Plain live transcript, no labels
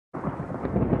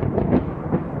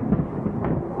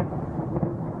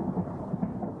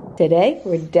Today,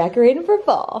 we're decorating for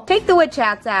fall. Take the witch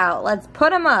hats out. Let's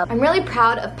put them up. I'm really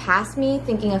proud of past me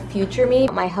thinking of future me.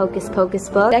 My Hocus Pocus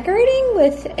book. Decorating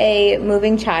with a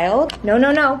moving child. No,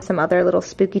 no, no. Some other little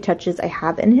spooky touches I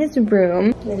have in his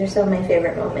room. These are some of my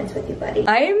favorite moments with you, buddy.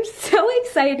 I am so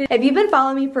excited. If you've been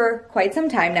following me for quite some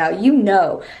time now, you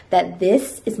know that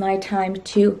this is my time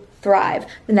to thrive.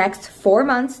 The next 4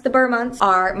 months, the Burr months,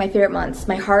 are my favorite months.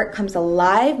 My heart comes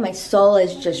alive. My soul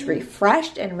is just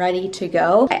refreshed and ready to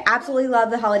go. I absolutely love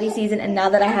the holiday season, and now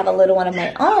that I have a little one of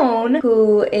my own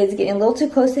who is getting a little too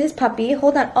close to his puppy.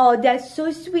 Hold on. Oh, that's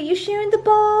so sweet. You're sharing the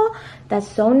ball. That's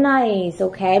so nice,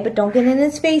 okay? But don't get in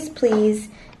his face, please.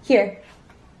 Here.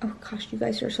 Oh gosh, you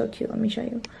guys are so cute. Let me show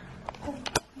you.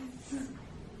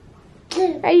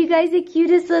 Are you guys the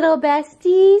cutest little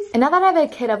besties? And now that I have a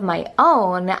kid of my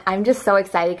own, I'm just so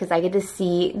excited because I get to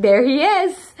see, there he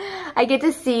is. I get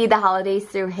to see the holidays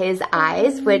through his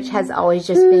eyes, which has always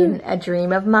just been a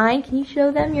dream of mine. Can you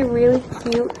show them your really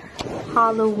cute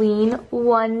Halloween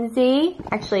onesie?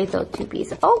 Actually, it's a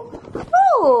two-piece.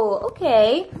 Oh,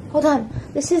 okay. Hold on.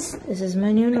 This is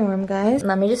my new norm, guys.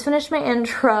 Let me just finish my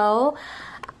intro.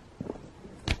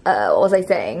 What was I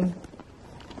saying?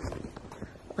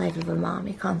 Life of a mom,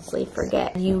 you constantly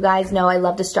forget. You guys know I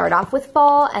love to start off with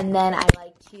fall, and then I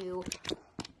like to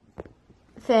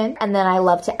and then I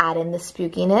love to add in the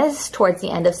spookiness towards the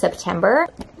end of September.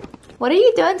 What are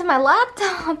you doing to my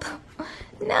laptop?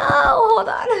 No, hold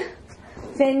on.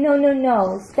 Finn,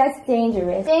 no, that's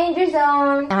dangerous. Danger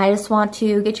zone. And I just want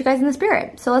to get you guys in the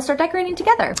spirit. So let's start decorating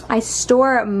together. I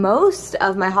store most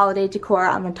of my holiday decor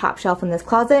on the top shelf in this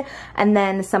closet, and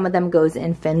then some of them goes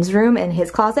in Finn's room in his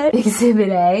closet. Exhibit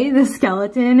A, the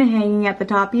skeleton hanging at the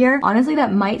top here. Honestly,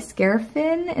 that might scare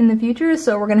Finn in the future,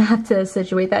 so we're gonna have to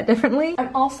situate that differently.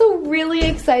 I'm also really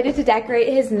excited to decorate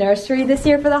his nursery this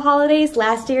year for the holidays.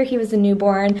 Last year he was a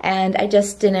newborn, and I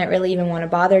just didn't really even want to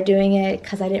bother doing it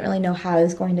because I didn't really know how I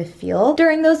was going to feel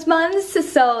during those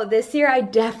months. So this year I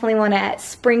definitely want to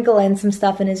sprinkle in some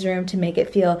stuff in his room to make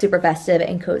it feel super festive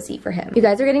and cozy for him. You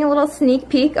guys are getting a little sneak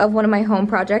peek of one of my home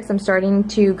projects. I'm starting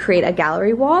to create a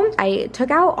gallery wall. I took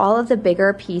out all of the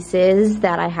bigger pieces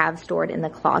that I have stored in the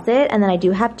closet, and then I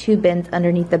do have 2 bins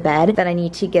underneath the bed that I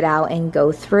need to get out and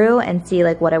go through and see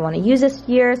like what I want to use this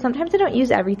year. Sometimes I don't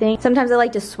use everything. Sometimes I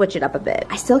like to switch it up a bit.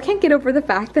 I still can't get over the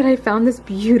fact that I found this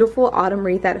beautiful autumn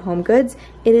wreath at HomeGoods.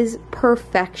 It is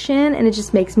perfection, and it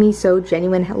just makes me so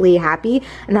genuinely happy.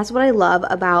 And that's what I love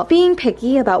about being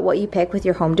picky about what you pick with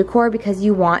your home decor, because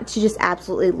you want to just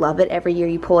absolutely love it every year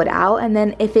you pull it out. And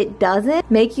then if it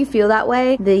doesn't make you feel that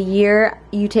way the year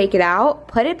you take it out,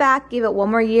 put it back, give it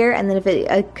 1 more year, and then if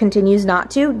it continues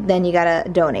not to, then you gotta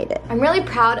donate it. I'm really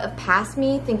proud of past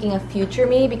me thinking of future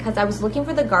me, because I was looking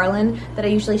for the garland that I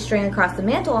usually string across the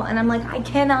mantle, and I'm like, I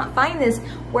cannot find this.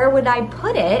 Where would I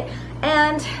put it?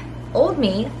 And old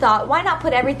me thought, why not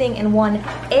put everything in one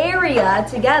area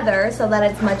together so that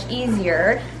it's much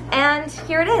easier? And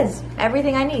here it is,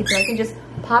 everything I need, so I can just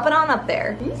pop it on up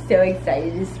there. I'm so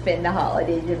excited to spend the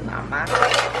holidays with Mama.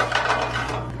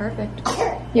 Perfect.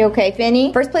 You okay,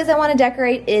 Finny? First place I want to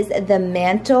decorate is the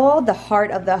mantle, the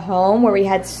heart of the home, where we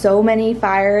had so many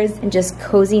fires and just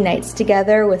cozy nights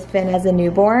together with Finn as a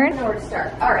newborn. I know where to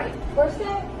start. All right, first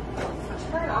thing,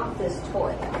 turn off this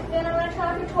toy. Then I'm gonna turn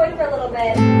off your toy for a little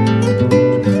bit.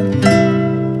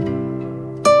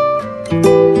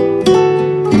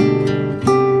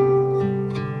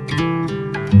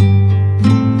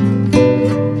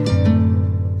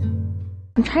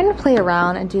 I'm trying to play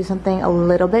around and do something a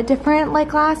little bit different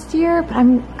like last year, but I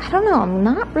don't know, I'm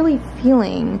not really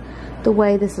feeling the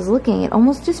way this is looking. It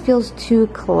almost just feels too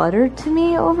cluttered to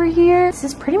me over here. This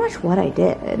is pretty much what I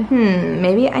did.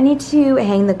 Maybe I need to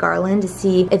hang the garland to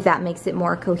see if that makes it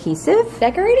more cohesive.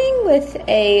 Decorating with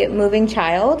a moving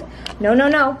child.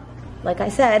 No, like I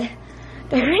said,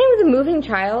 decorating with a moving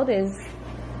child is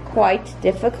quite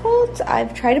difficult.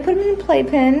 I've tried to put him in a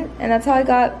playpen, and that's how I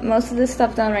got most of this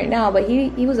stuff done right now, but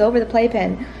he was over the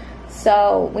playpen.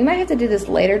 So we might have to do this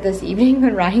later this evening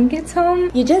when Ryan gets home.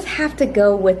 You just have to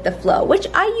go with the flow, which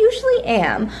I usually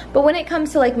am, but when it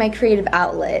comes to like my creative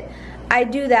outlet, I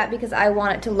do that because I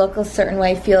want it to look a certain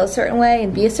way, feel a certain way,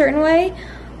 and be a certain way,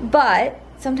 but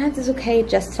sometimes it's okay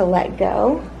just to let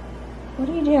go. What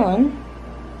are you doing?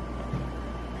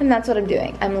 And that's what I'm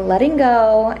doing. I'm letting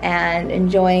go and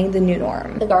enjoying the new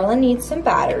norm. The garland needs some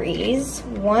batteries.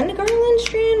 One garland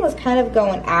strand was kind of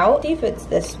going out. See if it's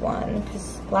this one,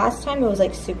 because last time it was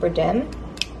like super dim.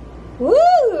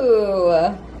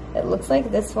 Woo! It looks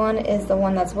like this one is the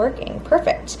one that's working.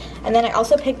 Perfect. And then I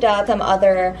also picked up some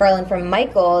other garland from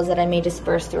Michael's that I may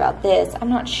disperse throughout this. I'm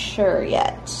not sure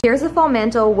yet. Here's a fall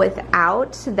mantle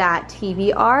without that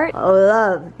TV art. I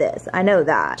love this. I know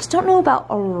that. Just don't know about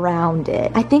around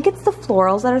it. I think it's the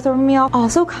florals that are throwing me off.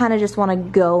 Also kind of just want to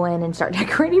go in and start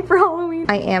decorating for Halloween.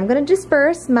 I am going to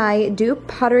disperse my dupe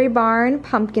Pottery Barn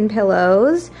pumpkin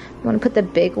pillows. I'm going to put the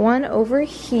big one over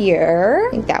here.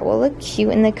 I think that will look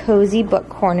cute in the cozy book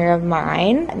corner of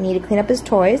mine. I need to clean up his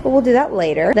toys, but we'll do that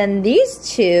later. Then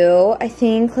these two, I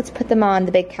think, let's put them on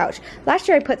the big couch. Last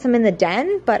year I put some in the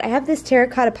den, but I have this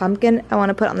terracotta pumpkin I want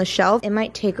to put on the shelf. It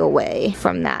might take away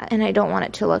from that, and I don't want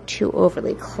it to look too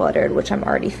overly cluttered, which I'm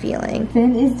already feeling.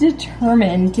 Finn is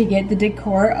determined to get the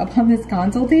decor up on this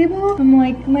console table. I'm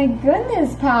like, my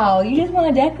goodness, pal, you just want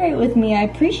to decorate with me. I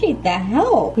appreciate the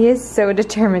help. He is so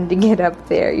determined to get up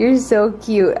there. You're so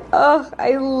cute. Oh,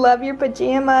 I love your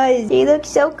pajamas. They look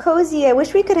so cozy. I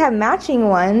wish we could have matching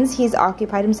ones. He's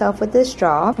occupied himself with this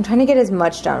straw. I'm trying to get as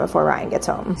much done before Ryan gets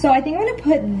home. So I think I'm gonna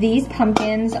put these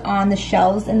pumpkins on the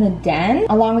shelves in the den,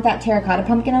 along with that terracotta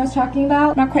pumpkin I was talking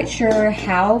about. I'm not quite sure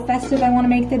how festive I want to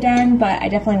make the den, but I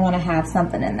definitely want to have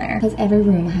something in there, because every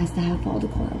room has to have fall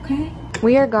decor, okay?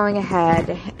 We are going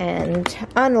ahead and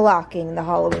unlocking the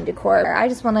Halloween decor. I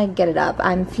just want to get it up.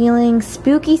 I'm feeling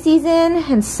spooky season,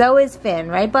 and so is Finn,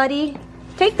 right, buddy?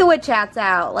 Take the witch hats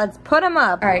out. Let's put them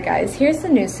up. All right, guys, here's the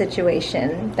new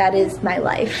situation. That is my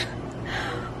life.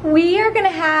 We are gonna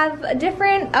have a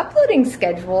different uploading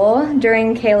schedule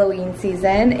during Halloween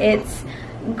season. It's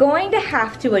going to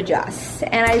have to adjust,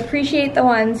 and I appreciate the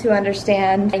ones who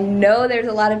understand. I know there's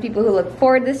a lot of people who look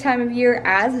forward this time of year,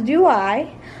 as do I,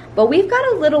 but we've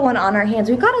got a little one on our hands.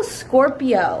 We've got a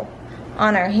Scorpio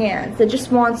on our hands that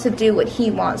just wants to do what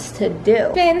he wants to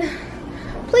do. Finn,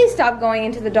 please stop going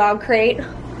into the dog crate.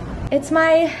 It's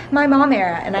my mom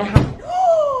era, and I have.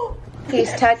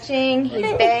 He's touching,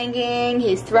 he's banging,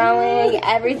 he's throwing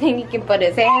everything he can put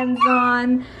his hands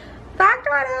on. Back to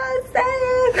what I was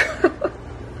saying.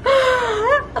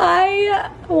 I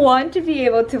want to be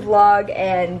able to vlog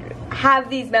and have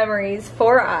these memories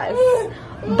for us.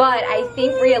 But I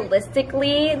think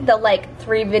realistically, the like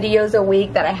 3 videos a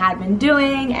week that I had been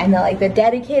doing and the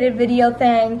dedicated video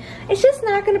thing, it's just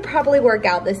not gonna probably work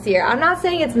out this year. I'm not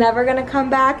saying it's never gonna come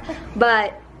back,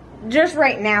 but just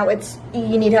right now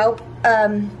you need hope.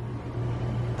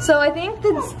 So I think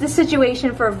the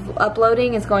situation for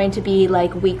uploading is going to be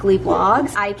like weekly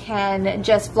vlogs. I can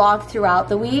just vlog throughout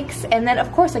the weeks, and then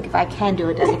of course, like if I can do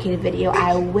a dedicated video,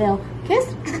 I will.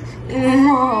 Kiss?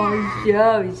 Oh,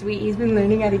 so sweet. He's been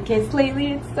learning how to kiss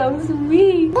lately. It's so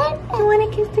sweet. What? You want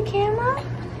to kiss the camera?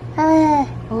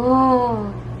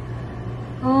 Oh.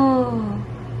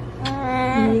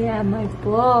 Yeah, my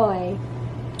boy.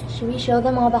 Should we show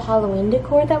them all the Halloween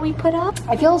decor that we put up?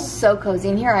 I feel so cozy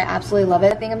in here. I absolutely love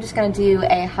it. I think I'm just gonna do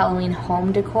a Halloween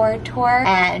home decor tour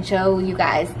and show you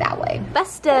guys that way.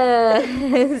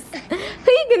 Ghostbusters!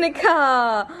 Who you gonna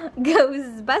call?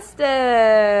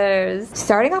 Ghostbusters!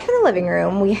 Starting off in the living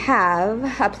room, we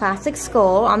have a plastic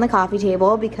skull on the coffee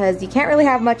table because you can't really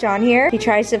have much on here. He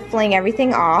tries to fling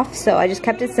everything off, so I just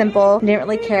kept it simple. Didn't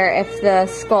really care if the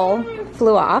skull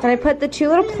flew off. And I put the 2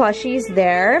 little plushies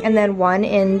there and then one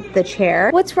in the chair.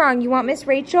 What's wrong? You want Miss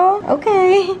Rachel?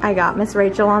 Okay. I got Miss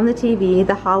Rachel on the TV,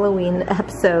 the Halloween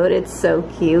episode. It's so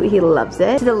cute. He loves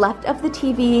it. To the left of the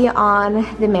TV on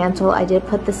the mantle, I did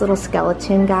put this little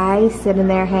skeleton guy sitting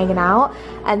there hanging out,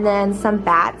 and then some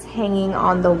bats hanging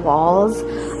on the walls.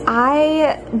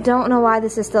 I don't know why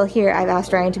this is still here. I've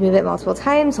asked Ryan to move it multiple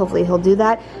times. Hopefully he'll do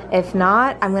that. If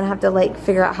not, I'm gonna have to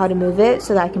figure out how to move it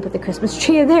so that I can put the Christmas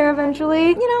tree in there eventually.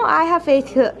 You know, I have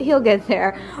faith he'll get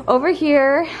there. Over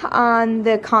here on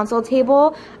the console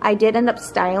table, I did end up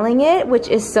styling it, which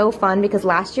is so fun because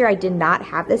last year I did not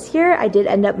have this here. I did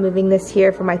end up moving this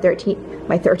here for my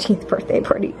 30th birthday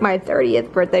party. My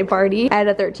 30th birthday party. I had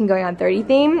a 13 going on 30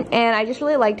 theme, and I just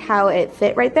really liked how it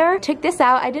fit right there. Check this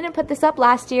out. I didn't put this up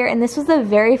last year, and this was the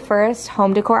very first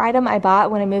home decor item I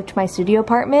bought when I moved to my studio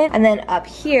apartment. And then up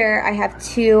here, I have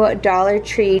 2 Dollar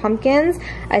Tree pumpkins.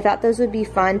 I thought those would be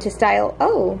fun to style.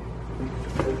 Oh!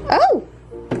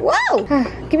 Whoa!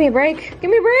 Give me a break. Give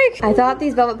me a break. I thought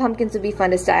these velvet pumpkins would be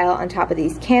fun to style on top of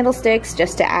these candlesticks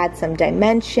just to add some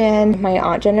dimension. My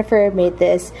Aunt Jennifer made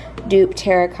this dupe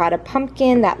terracotta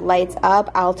pumpkin that lights up.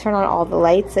 I'll turn on all the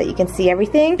lights so that you can see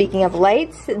everything. Speaking of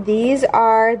lights, these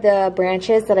are the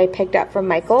branches that I picked up from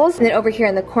Michael's. And then over here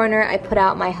in the corner, I put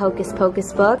out my Hocus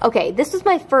Pocus book. Okay, this was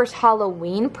my first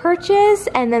Halloween purchase,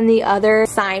 and then the other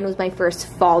sign was my first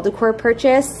fall decor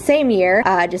purchase. Same year,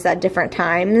 just at different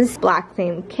times. Black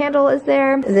theme candle is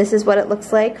there. This is what it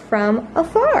looks like from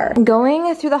afar.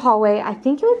 Going through the hallway, I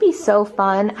think it would be so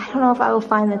fun. I don't know if I will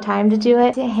find the time to do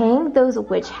it. To hang those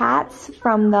witch hats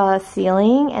from the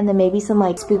ceiling and then maybe some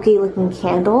like spooky looking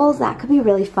candles. That could be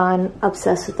really fun.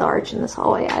 Obsessed with the arch in this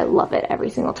hallway. I love it every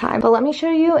single time. But let me show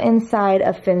you inside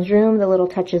of Finn's room the little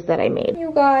touches that I made.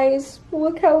 You guys,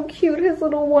 look how cute his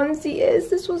little onesie is.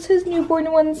 This was his newborn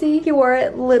onesie. He wore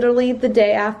it literally the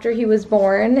day after he was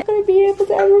born. I'm gonna be able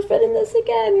to ever fit in this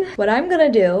again. What I'm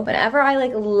gonna do, whenever I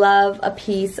like love a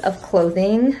piece of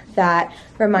clothing that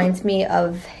reminds me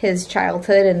of his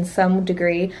childhood in some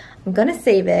degree, I'm gonna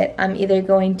save it. I'm either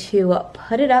going to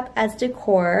put it up as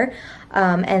decor,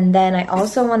 and then I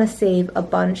also want to save a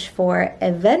bunch for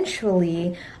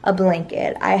eventually a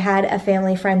blanket. I had a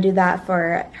family friend do that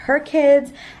for her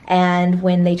kids, and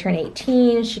when they turned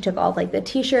 18, she took all like the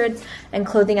t-shirts and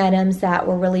clothing items that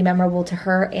were really memorable to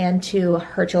her and to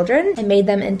her children and made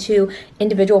them into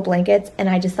individual blankets, and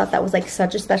I just thought that was like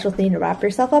such a special thing to wrap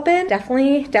yourself up in.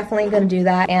 Definitely gonna do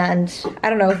that, and I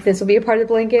don't know if this will be a part of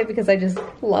the blanket because I just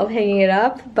love hanging it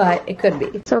up, but it could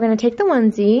be. So we're gonna take the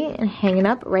onesie and hang it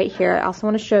up right here. I also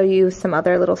want to show you some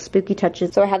other little spooky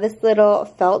touches. So I have this little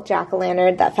felt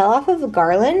jack-o'-lantern that fell off of a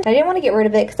garland. I didn't want to get rid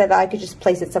of it because I thought I could just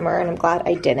place it somewhere, and I'm glad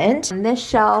I didn't. On this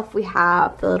shelf we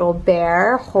have the little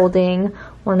bear holding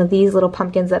one of these little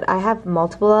pumpkins that I have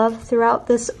multiple of throughout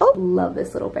this. Oh, love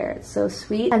this little bear. It's so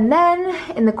sweet. And then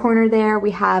in the corner there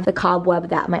we have the cobweb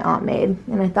that my aunt made,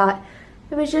 and I thought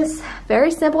it was just very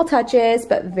simple touches,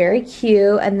 but very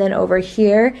cute. And then over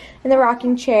here in the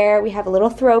rocking chair, we have a little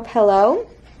throw pillow.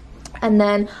 And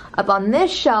then up on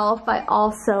this shelf, I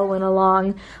also went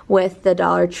along with the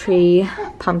Dollar Tree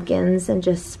pumpkins and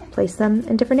just placed them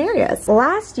in different areas.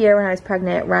 Last year when I was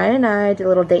pregnant, Ryan and I did a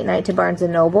little date night to Barnes &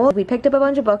 Noble. We picked up a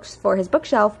bunch of books for his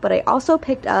bookshelf, but I also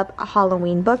picked up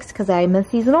Halloween books because I'm a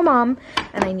seasonal mom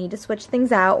and I need to switch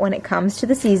things out when it comes to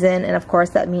the season. And of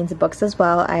course that means books as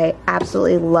well. I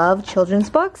absolutely love children's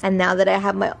books. And now that I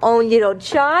have my own little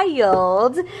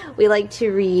child, we like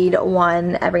to read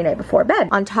one every night before bed.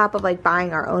 On top of like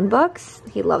buying our own books,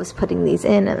 he loves putting these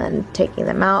in and then taking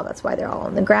them out. That's why they're all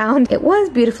on the ground. It was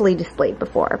beautifully displayed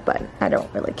before, but I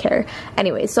don't really care.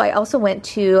 Anyway, so I also went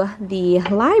to the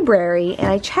library and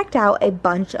I checked out a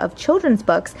bunch of children's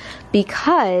books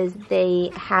because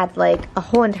they had like a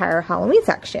whole entire Halloween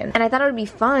section. And I thought it would be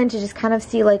fun to just kind of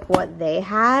see like what they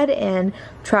had and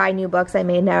try new books I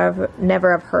may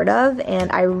never have heard of.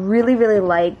 And I really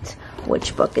liked,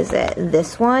 which book is it?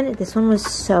 This one. This one was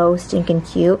so stinking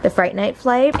cute. The Fright Night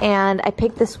Flight. And I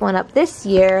picked this one up this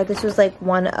year. This was like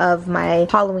one of my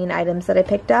Halloween items that I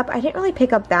picked up. I didn't really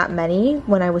pick up that many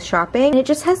when I was shopping. And it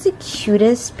just has the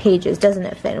cutest pages, doesn't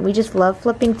it, Finn? We just love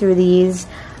flipping through these.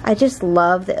 I just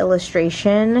love the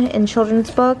illustration in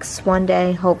children's books. One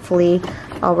day, hopefully,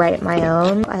 I'll write my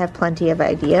own. I have plenty of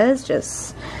ideas,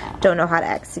 just don't know how to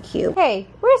execute. Hey,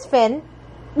 where's Finn?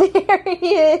 There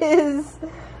he is.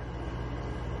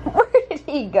 Where did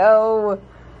he go?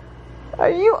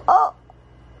 Are you, oh,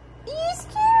 you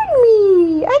scared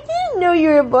me. I didn't know you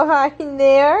were behind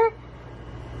there.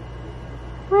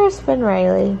 Where's Finn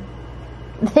Riley?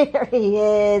 There he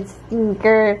is,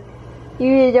 stinker.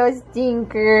 You little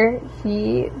stinker.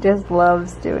 He just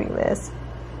loves doing this.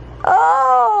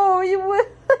 Oh, you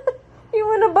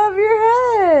went above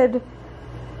your head.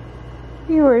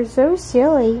 You are so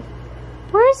silly.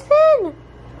 Where's Finn?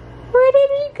 Where did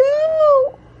he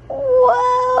go?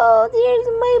 Whoa, there's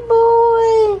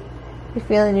my boy. You're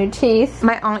feeling your teeth.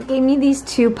 My aunt gave me these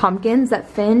two pumpkins that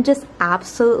Finn just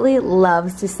absolutely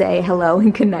loves to say hello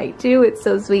and goodnight to. It's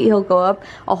so sweet. He'll go up,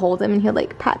 I'll hold him, and he'll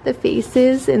like pat the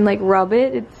faces and like rub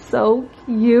it. It's so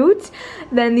cute.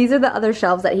 Then these are the other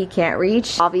shelves that he can't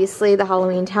reach. Obviously the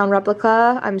Halloween Town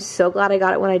replica. I'm so glad I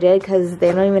got it when I did because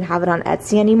they don't even have it on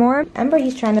Etsy anymore. Ember,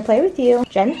 he's trying to play with you.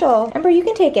 Gentle. Ember, you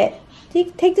can take it.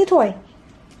 Take the toy.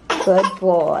 Good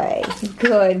boy.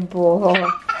 Good boy.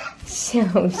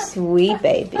 So sweet,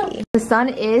 baby. The sun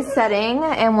is setting,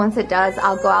 and once it does,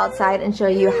 I'll go outside and show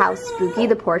you how spooky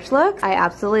the porch looks. I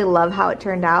absolutely love how it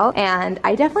turned out, and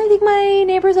I definitely think my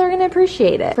neighbors are gonna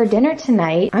appreciate it. For dinner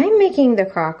tonight, I'm making the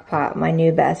crock pot my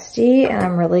new bestie, and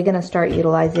I'm really gonna start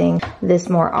utilizing this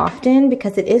more often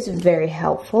because it is very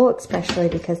helpful, especially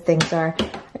because things are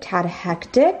a tad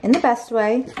hectic in the best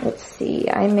way. Let's see,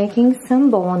 I'm making some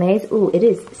bolognese. Ooh, it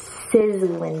is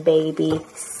sizzling, baby.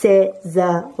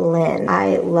 Sizzling.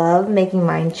 I love making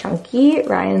mine chunky.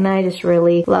 Ryan and I just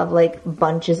really love like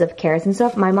bunches of carrots and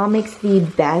stuff. My mom makes the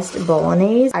best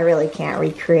bolognese. I really can't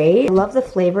recreate. I love the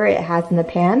flavor it has in the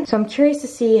pan. So I'm curious to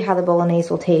see how the bolognese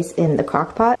will taste in the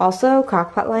crock pot. Also,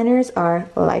 crock pot liners are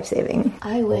life-saving.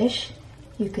 I wish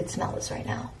You could smell this right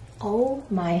now. Oh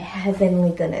my heavenly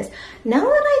goodness. Now that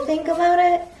I think about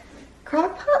it,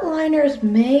 crockpot liners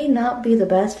may not be the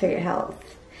best for your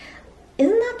health.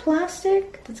 Isn't that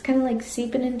plastic that's kind of like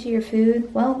seeping into your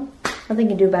food? Well, nothing you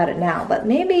can do about it now, but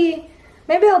maybe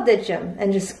I'll ditch them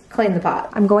and just clean the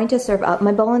pot. I'm going to serve up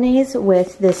my bolognese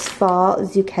with this fall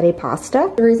zucchini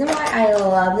pasta. The reason why I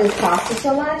love this pasta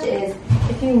so much is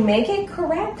if you make it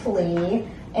correctly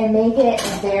and make it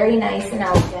very nice and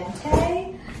al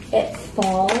dente, it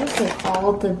falls, like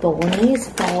all the bolognese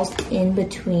falls in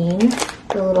between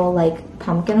the little like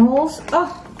pumpkin holes.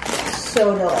 Oh,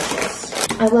 so delicious.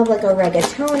 I love like a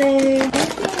rigatone.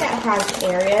 Anything that has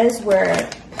areas where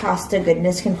pasta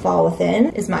goodness can fall within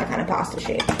is my kind of pasta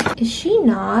shape. Is she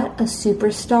not a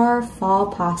superstar fall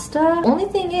pasta? Only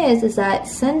thing is that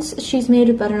since she's made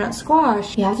with butternut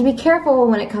squash, you have to be careful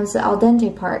when it comes to the al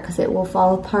dente part because it will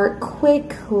fall apart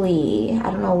quickly.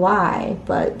 I don't know why,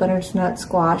 but butternut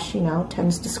squash, you know,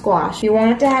 tends to squash. If you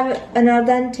want it to have an al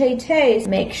dente taste,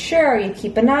 make sure you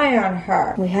keep an eye on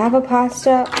her. We have a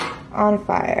pasta on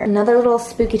fire. Another little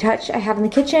spooky touch I have in the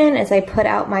kitchen is I put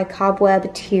out my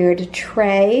cobweb tiered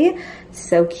tray.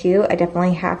 So cute. I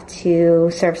definitely have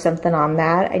to serve something on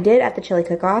that. I did at the chili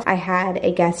cook-off. I had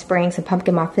a guest bring some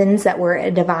pumpkin muffins that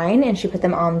were divine and she put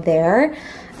them on there.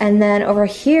 And then over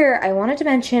here, I wanted to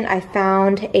mention I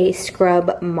found a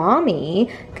scrub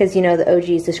mommy because you know the OG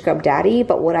is the scrub daddy,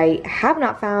 but what I have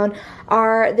not found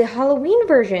are the Halloween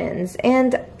versions.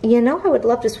 And you know I would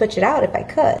love to switch it out if I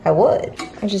could. I would.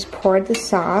 I just poured the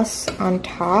sauce on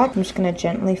top. I'm just gonna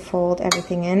gently fold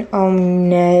everything in. Oh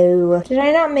no. Did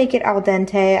I not make it al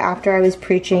dente after I was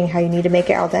preaching how you need to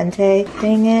make it al dente?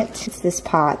 Dang it. It's this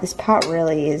pot. This pot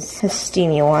really is a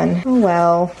steamy one. Oh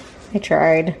well. I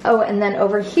tried. Oh, and then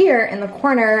over here in the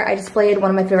corner, I displayed one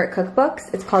of my favorite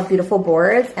cookbooks. It's called Beautiful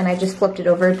Boards, and I just flipped it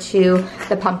over to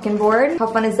the pumpkin board. How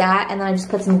fun is that? And then I just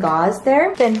put some gauze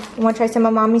there. Then, you wanna try some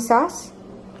of Mommy's sauce?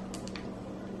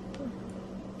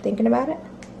 Thinking about it?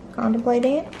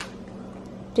 Contemplating it?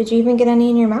 Did you even get any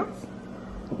in your mouth?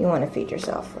 You wanna feed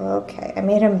yourself. Okay, I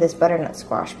made him this butternut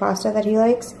squash pasta that he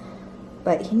likes,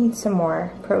 but he needs some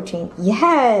more protein.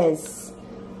 Yes!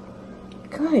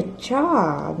 Good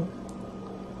job.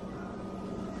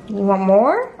 You want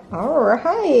more? All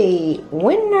right,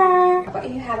 winner. How about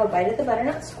you have a bite of the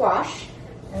butternut squash,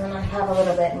 and then I have a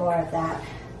little bit more of that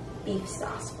beef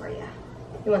sauce for you.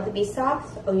 You want the beef sauce?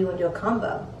 Oh, you want to do a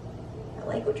combo? I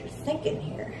like what you're thinking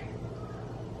here.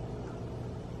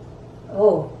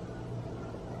 Oh,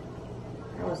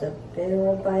 that was a big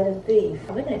old bite of beef.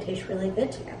 Probably gonna taste really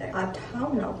good together.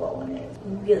 Autumnal bolognese,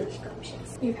 really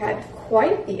scrumptious. You've had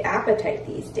quite the appetite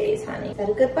these days, honey. Is that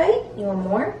a good bite? You want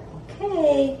more?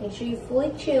 Okay, make sure you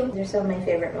fully chew. These are some of my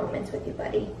favorite moments with you,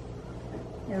 buddy.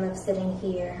 I love sitting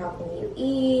here helping you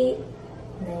eat,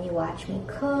 and then you watch me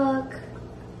cook.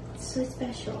 It's so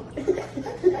special.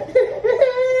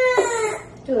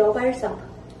 Do it all by yourself.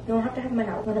 You don't have to have my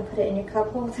help. Want to put it in your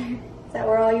cup holder? Is that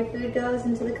where all your food goes,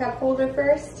 into the cup holder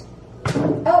first?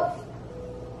 Oh,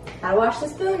 gotta wash the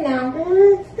spoon now.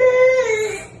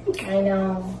 I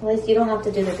know, at least you don't have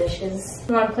to do the dishes.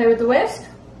 You wanna play with the whisk?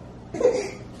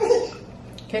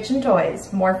 Kitchen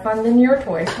toys, more fun than your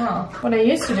toys, huh? What I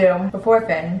used to do before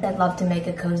Finn, I'd love to make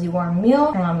a cozy warm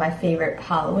meal, turn on my favorite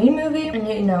Halloween movie, and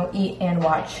you know, eat and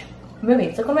watch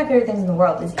movies. Like one of my favorite things in the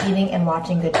world is eating and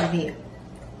watching good TV.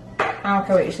 I don't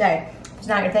care what you say. It's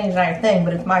not your thing, it's not your thing,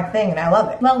 but it's my thing and I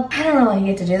love it. Well, I don't really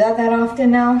get to do that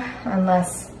often now,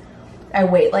 unless I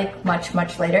wait like much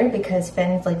later because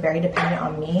Finn's like very dependent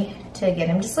on me to get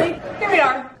him to sleep. Here we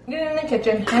are, getting in the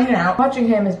kitchen, hanging out. Watching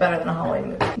him is better than a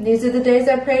Halloween movie. These are the days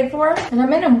I prayed for and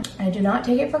I'm in them. I do not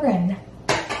take it for granted.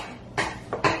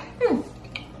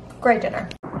 Great dinner.